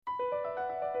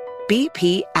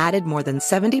BP added more than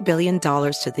 $70 billion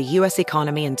to the U.S.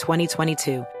 economy in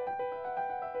 2022.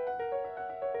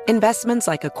 Investments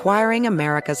like acquiring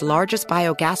America's largest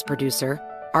biogas producer,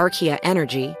 Archaea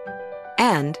Energy,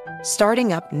 and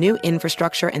starting up new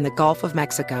infrastructure in the Gulf of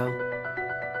Mexico.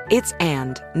 It's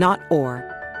and, not or.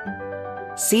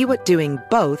 See what doing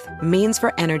both means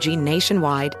for energy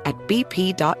nationwide at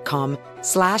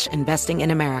bp.com/investing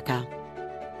in America.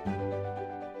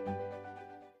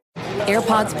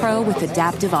 AirPods Pro with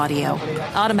adaptive audio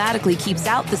automatically keeps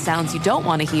out the sounds you don't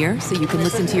want to hear so you can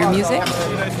listen to your music,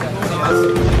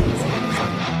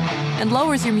 and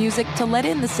lowers your music to let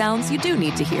in the sounds you do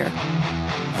need to hear.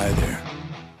 Hi there.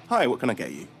 Hi, what can I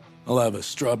get you? I'll have a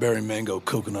strawberry mango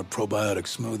coconut probiotic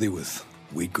smoothie with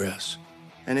wheatgrass.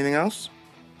 Anything else?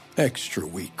 Extra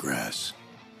wheatgrass.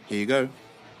 Here you go.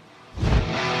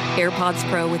 AirPods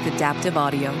Pro with adaptive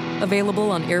audio.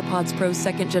 Available on AirPods Pro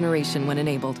 2nd generation when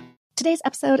enabled. Today's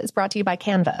episode is brought to you by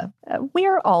Canva.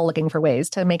 We're all looking for ways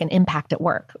to make an impact at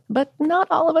work, but not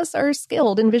all of us are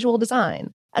skilled in visual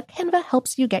design. Canva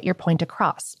helps you get your point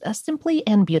across, simply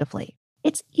and beautifully.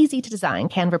 It's easy to design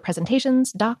Canva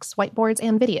presentations, docs, whiteboards,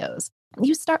 and videos.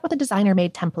 You start with a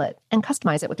designer-made template and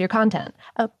customize it with your content.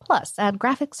 Plus, add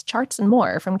graphics, charts, and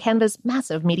more from Canva's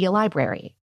massive media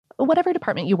library. Whatever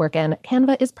department you work in,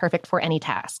 Canva is perfect for any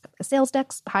task. Sales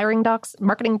decks, hiring docs,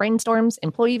 marketing brainstorms,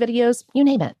 employee videos, you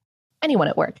name it. Anyone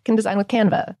at work can design with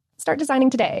Canva. Start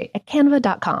designing today at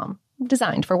canva.com.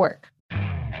 Designed for work.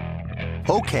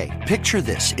 Okay, picture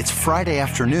this. It's Friday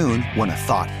afternoon when a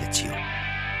thought hits you.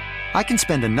 I can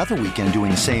spend another weekend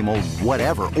doing the same old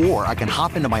whatever, or I can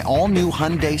hop into my all-new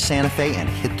Hyundai Santa Fe and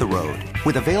hit the road.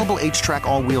 With available H-Track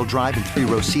all-wheel drive and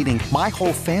 3-row seating, my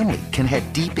whole family can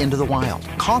head deep into the wild.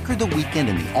 Conquer the weekend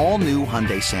in the all-new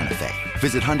Hyundai Santa Fe.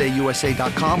 Visit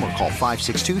HyundaiUSA.com or call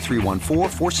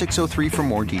 562-314-4603 for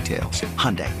more details.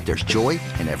 Hyundai, there's joy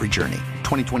in every journey.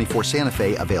 2024 Santa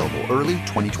Fe, available early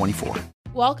 2024.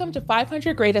 Welcome to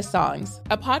 500 Greatest Songs,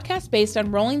 a podcast based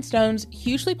on Rolling Stone's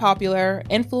hugely popular,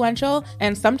 influential,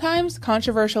 and sometimes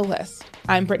controversial list.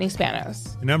 I'm Brittany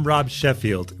Spanos. And I'm Rob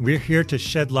Sheffield. We're here to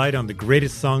shed light on the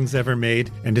greatest songs ever made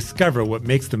and discover what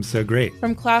makes them so great.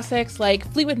 From classics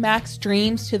like Fleetwood Mac's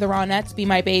Dreams to the Ronettes' Be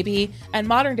My Baby, and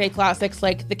modern-day classics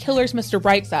like The Killer's Mr.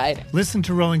 Brightside. Listen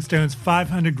to Rolling Stone's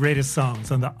 500 Greatest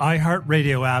Songs on the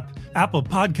iHeartRadio app, Apple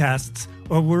Podcasts,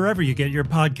 or wherever you get your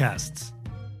podcasts.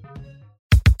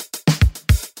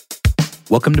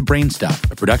 Welcome to Brainstuff,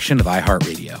 a production of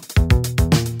iHeartRadio.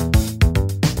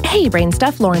 Hey,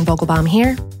 Brainstuff, Lauren Vogelbaum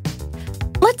here.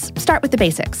 Let's start with the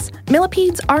basics.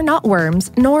 Millipedes are not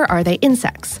worms, nor are they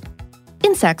insects.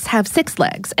 Insects have 6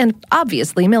 legs, and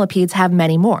obviously millipedes have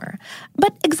many more.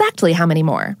 But exactly how many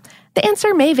more? The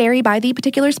answer may vary by the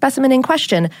particular specimen in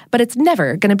question, but it's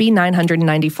never going to be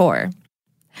 994.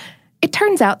 It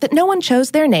turns out that no one chose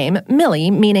their name,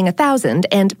 milli, meaning 1,000,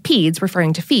 and peds,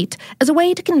 referring to feet, as a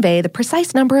way to convey the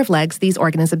precise number of legs these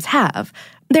organisms have.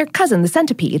 Their cousin, the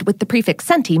centipede, with the prefix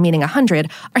centi, meaning 100,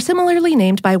 are similarly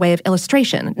named by way of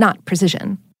illustration, not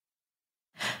precision.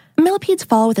 Millipedes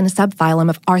fall within a subphylum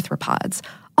of arthropods.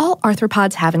 All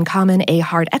arthropods have in common a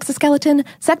hard exoskeleton,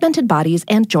 segmented bodies,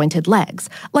 and jointed legs,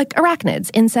 like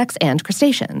arachnids, insects, and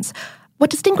crustaceans. What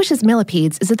distinguishes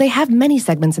millipedes is that they have many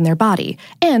segments in their body,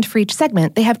 and for each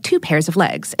segment, they have 2 pairs of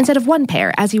legs, instead of 1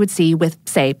 pair, as you would see with,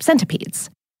 say, centipedes.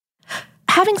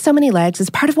 Having so many legs is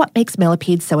part of what makes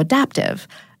millipedes so adaptive.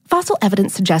 Fossil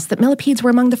evidence suggests that millipedes were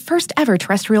among the first ever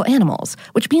terrestrial animals,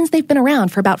 which means they've been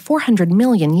around for about 400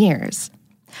 million years.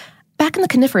 Back in the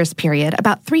Coniferous period,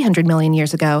 about 300 million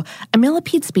years ago, a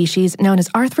millipede species known as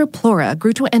Arthroplura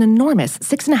grew to an enormous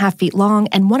 6.5 feet long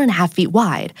and 1.5 feet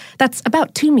wide. That's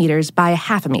about 2 meters by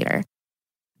 ½ a meter.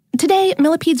 Today,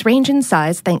 millipedes range in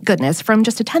size, thank goodness, from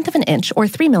just 1/10 of an inch, or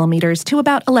 3 millimeters, to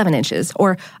about 11 inches,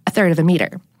 or 1/3 of a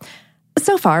meter.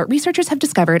 So far, researchers have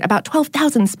discovered about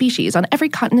 12,000 species on every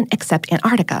continent except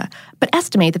Antarctica, but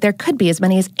estimate that there could be as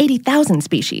many as 80,000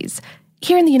 species.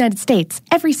 Here in the United States,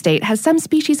 every state has some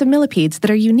species of millipedes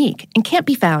that are unique and can't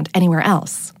be found anywhere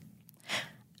else.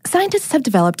 Scientists have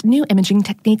developed new imaging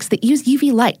techniques that use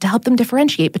UV light to help them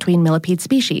differentiate between millipede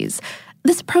species.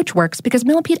 This approach works because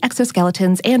millipede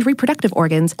exoskeletons and reproductive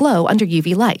organs glow under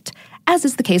UV light, as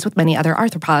is the case with many other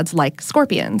arthropods like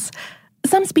scorpions.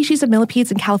 Some species of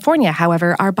millipedes in California,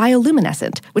 however, are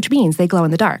bioluminescent, which means they glow in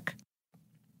the dark.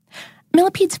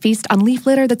 Millipedes feast on leaf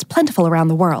litter that's plentiful around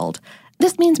the world.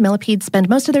 This means millipedes spend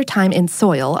most of their time in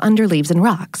soil, under leaves and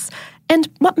rocks. And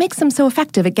what makes them so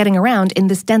effective at getting around in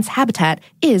this dense habitat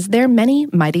is their many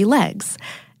mighty legs.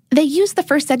 They use the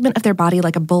first segment of their body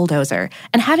like a bulldozer,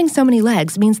 and having so many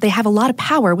legs means they have a lot of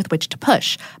power with which to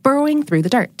push, burrowing through the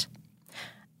dirt.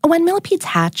 When millipedes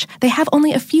hatch, they have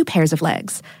only a few pairs of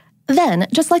legs. Then,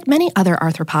 just like many other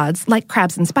arthropods, like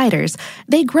crabs and spiders,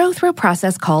 they grow through a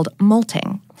process called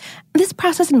molting. This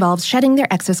process involves shedding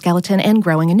their exoskeleton and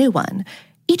growing a new one.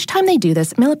 Each time they do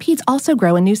this, millipedes also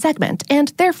grow a new segment, and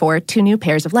therefore 2 new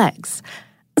pairs of legs.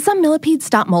 Some millipedes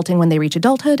stop molting when they reach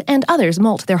adulthood, and others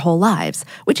molt their whole lives,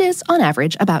 which is, on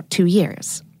average, about 2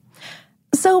 years.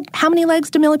 So, how many legs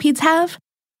do millipedes have?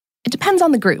 It depends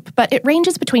on the group, but it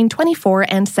ranges between 24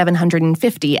 and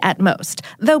 750 at most,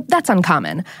 though that's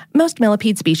uncommon. Most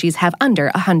millipede species have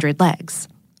under 100 legs.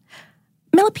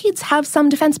 Millipedes have some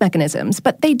defense mechanisms,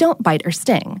 but they don't bite or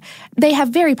sting. They have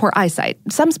very poor eyesight.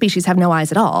 Some species have no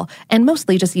eyes at all, and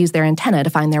mostly just use their antennae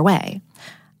to find their way.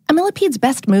 A millipede's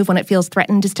best move when it feels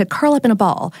threatened is to curl up in a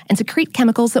ball and secrete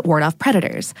chemicals that ward off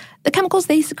predators. The chemicals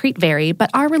they secrete vary,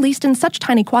 but are released in such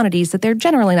tiny quantities that they're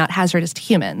generally not hazardous to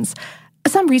humans.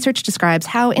 Some research describes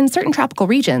how, in certain tropical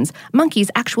regions,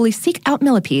 monkeys actually seek out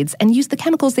millipedes and use the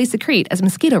chemicals they secrete as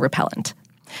mosquito repellent.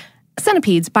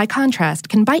 Centipedes, by contrast,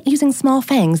 can bite using small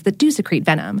fangs that do secrete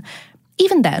venom.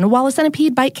 Even then, while a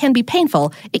centipede bite can be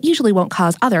painful, it usually won't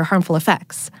cause other harmful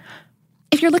effects.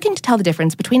 If you're looking to tell the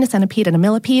difference between a centipede and a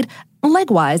millipede,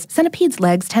 leg-wise, centipedes'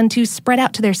 legs tend to spread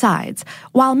out to their sides,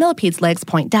 while millipedes' legs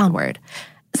point downward.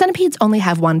 Centipedes only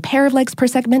have 1 pair of legs per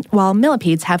segment, while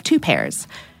millipedes have 2 pairs.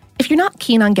 If you're not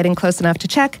keen on getting close enough to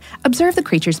check, observe the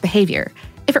creature's behavior.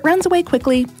 If it runs away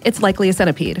quickly, it's likely a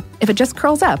centipede. If it just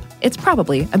curls up, it's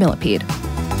probably a millipede.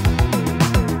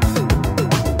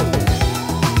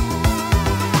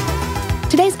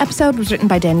 Today's episode was written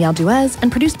by Danielle Duez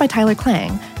and produced by Tyler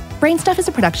Klang. Brainstuff is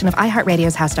a production of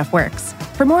iHeartRadio's How Stuff Works.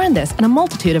 For more on this and a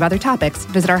multitude of other topics,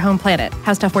 visit our home planet,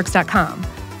 howstuffworks.com.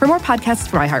 For more podcasts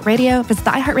from iHeartRadio, visit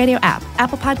the iHeartRadio app,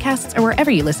 Apple Podcasts, or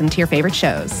wherever you listen to your favorite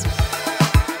shows.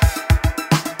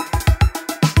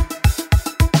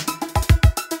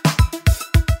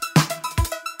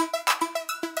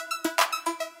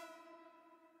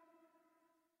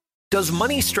 Does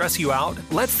money stress you out?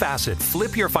 Let Facet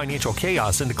flip your financial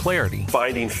chaos into clarity.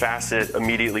 Finding Facet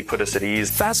immediately put us at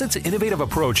ease. Facet's innovative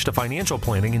approach to financial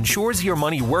planning ensures your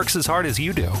money works as hard as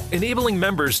you do, enabling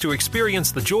members to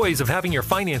experience the joys of having your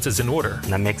finances in order.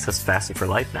 And that makes us Facet for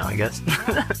life now, I guess.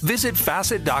 Visit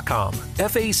Facet.com,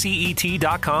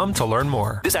 FACET.com to learn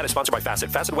more. This ad is sponsored by Facet.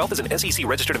 Facet Wealth is an SEC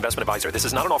registered investment advisor. This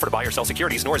is not an offer to buy or sell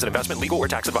securities, nor is it investment, legal, or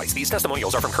tax advice. These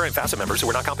testimonials are from current Facet members who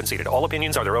are not compensated. All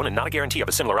opinions are their own and not a guarantee of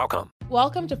a similar outcome.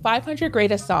 Welcome to 500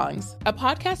 Greatest Songs, a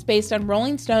podcast based on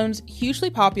Rolling Stone's hugely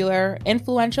popular,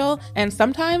 influential, and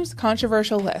sometimes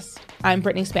controversial list. I'm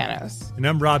Brittany Spanos. And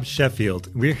I'm Rob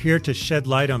Sheffield. We're here to shed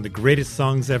light on the greatest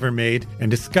songs ever made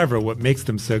and discover what makes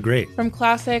them so great. From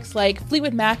classics like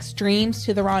Fleetwood Mac's Dreams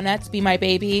to the Ronettes' Be My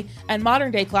Baby, and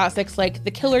modern-day classics like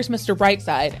The Killer's Mr.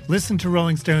 Brightside. Listen to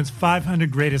Rolling Stone's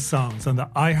 500 Greatest Songs on the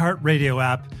iHeartRadio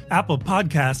app, Apple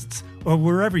Podcasts, or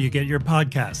wherever you get your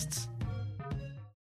podcasts.